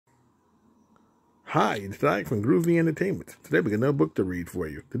Hi, it's Doc from Groovy Entertainment. Today we got another book to read for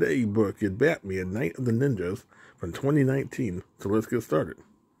you. Today's book is Batman, Night of the Ninjas from 2019. So let's get started.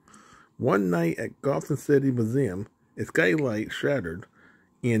 One night at Gotham City Museum, a skylight shattered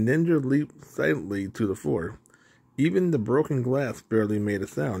and Ninja leaped silently to the floor. Even the broken glass barely made a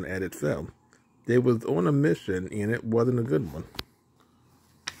sound as it fell. They was on a mission and it wasn't a good one.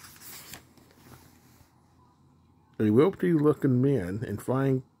 A wealthy-looking man in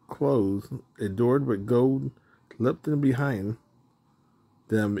fine clothes, adored with gold, leapt in behind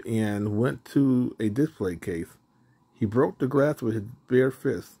them and went to a display case. He broke the glass with his bare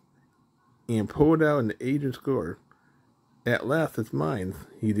fist and pulled out an aged score. "At last it's mine,"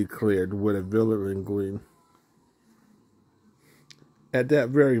 he declared with a villain gleam. At that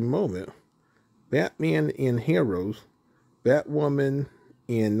very moment, Batman and heroes, Batwoman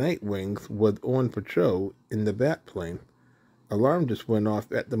and Nightwing was on patrol in the Batplane. "Alarm just went off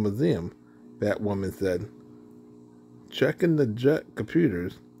at the museum," Batwoman said. "Checking the jet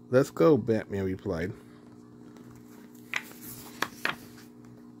computers." "Let's go," Batman replied.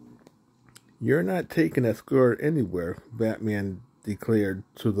 "You're not taking that score anywhere," Batman declared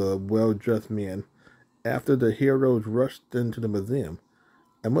to the well-dressed man after the heroes rushed into the museum.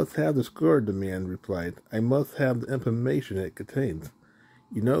 "I must have the score," the man replied. "I must have the information it contains.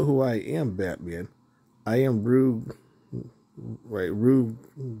 You know who I am, Batman. I am Rube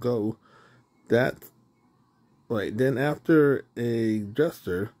Go. That's right." Then after a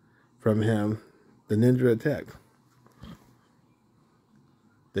gesture from him, the ninja attacked.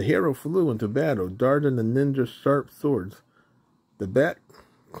 The hero flew into battle, darting the ninja's sharp swords. The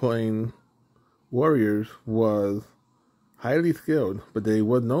Batplane warriors was highly skilled, but they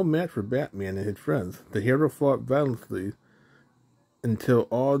was no match for Batman and his friends. The hero fought violently until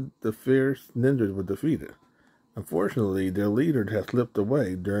all the fierce ninjas were defeated. Unfortunately, their leader had slipped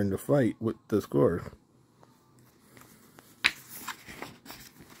away during the fight with the score.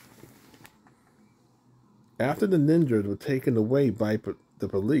 After the ninjas were taken away by the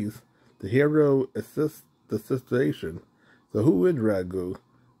police, the hero assessed the situation. "So who is Ragu?"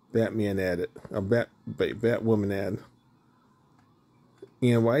 Batman added. Batwoman added.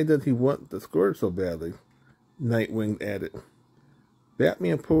 "And why does he want the score so badly?" Nightwing added.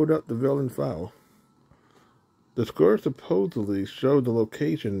 Batman pulled up the villain file. "The score supposedly showed the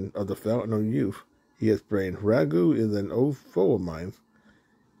location of the Fountain of Youth," he explained. "Ragu is an old foe of mine.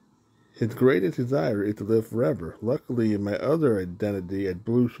 His greatest desire is to live forever. Luckily, in my other identity as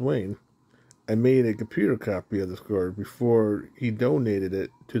Bruce Wayne, I made a computer copy of the score before he donated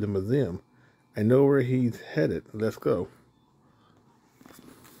it to the museum. I know where he's headed. Let's go."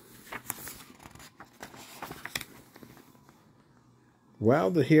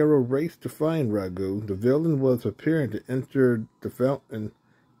 While the hero raced to find Ragu, the villain was preparing to enter the fountain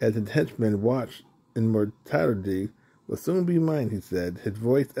as his henchmen watched. "Immortality will soon be mine," he said. His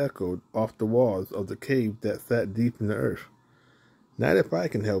voice echoed off the walls of the cave that sat deep in the earth. "Not if I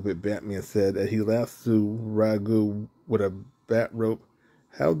can help it," Batman said as he lassoed Ragu with a bat rope.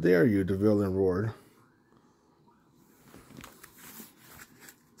 "How dare you?" the villain roared.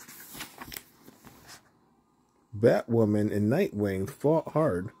 Batwoman and Nightwing fought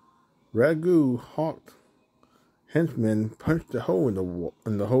hard. Ragu hawked henchmen punched a hole in the wall,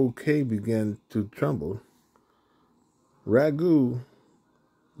 and the whole cave began to tremble. Ragu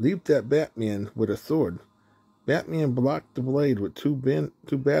leaped at Batman with a sword. Batman blocked the blade with two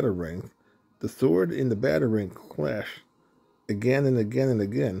batarangs. The sword and the batarang clashed again and again and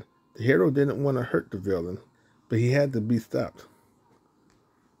again. The hero didn't want to hurt the villain, but he had to be stopped.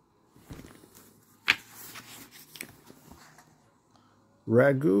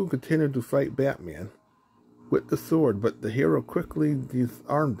 Ragu continued to fight Batman with the sword, but the hero quickly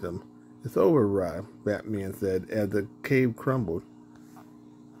disarmed him. "It's over, Ra," Batman said as the cave crumbled.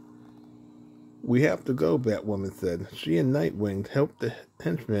 "We have to go," Batwoman said. She and Nightwing helped the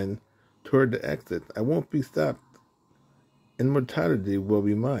henchmen toward the exit. "I won't be stopped. Immortality will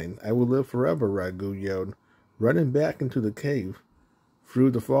be mine. I will live forever," Ragu yelled, running back into the cave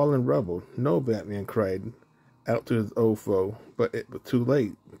through the fallen rubble. "No," Batman cried out to his old foe, but it was too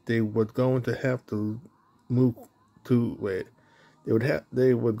late. They were going to have to move to wait.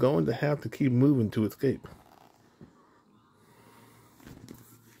 They were going to have to keep moving to escape.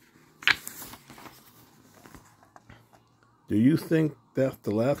 "Do you think that's the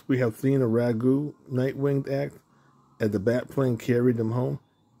last we have seen of Ragu?" Nightwing asked as the Batplane carried them home.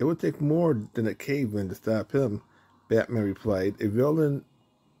 "It would take more than a cave-in to stop him," Batman replied. "A villain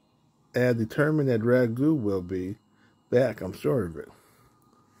as determined as Ragu will be back, I'm sure of it."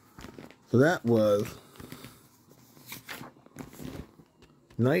 So that was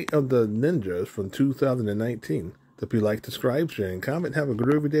Night of the Ninjas from 2019. If you like, subscribe, share, and comment. Have a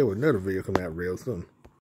groovy day with another video coming out real soon.